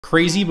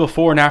Crazy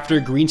before and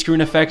after green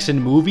screen effects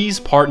in movies,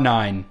 part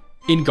 9.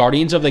 In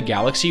Guardians of the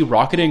Galaxy,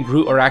 Rocket and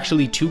Groot are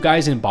actually two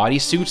guys in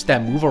bodysuits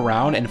that move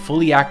around and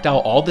fully act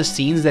out all the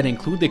scenes that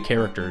include the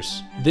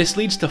characters. This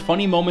leads to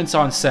funny moments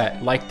on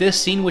set, like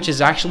this scene which is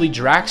actually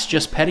Drax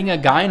just petting a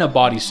guy in a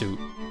bodysuit.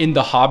 In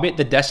The Hobbit,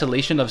 The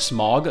Desolation of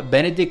Smaug,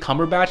 Benedict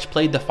Cumberbatch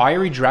played the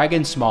fiery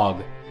dragon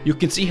Smaug. You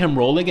can see him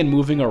rolling and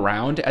moving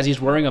around as he's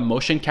wearing a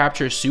motion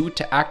capture suit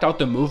to act out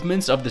the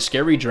movements of the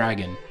scary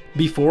dragon.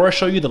 Before I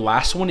show you the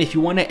last one, if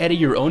you want to edit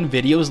your own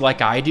videos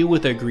like I do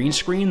with a green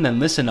screen, then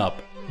listen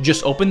up.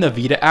 Just open the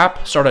VITA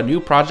app, start a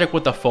new project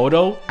with a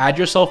photo, add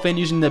yourself in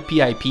using the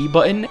PIP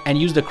button, and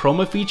use the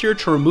chroma feature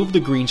to remove the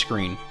green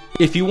screen.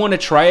 If you want to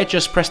try it,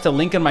 just press the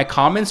link in my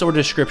comments or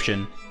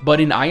description. But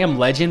in I Am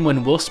Legend,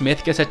 when Will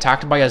Smith gets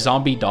attacked by a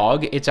zombie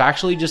dog, it's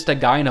actually just a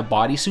guy in a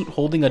bodysuit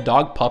holding a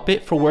dog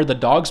puppet for where the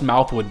dog's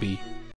mouth would be.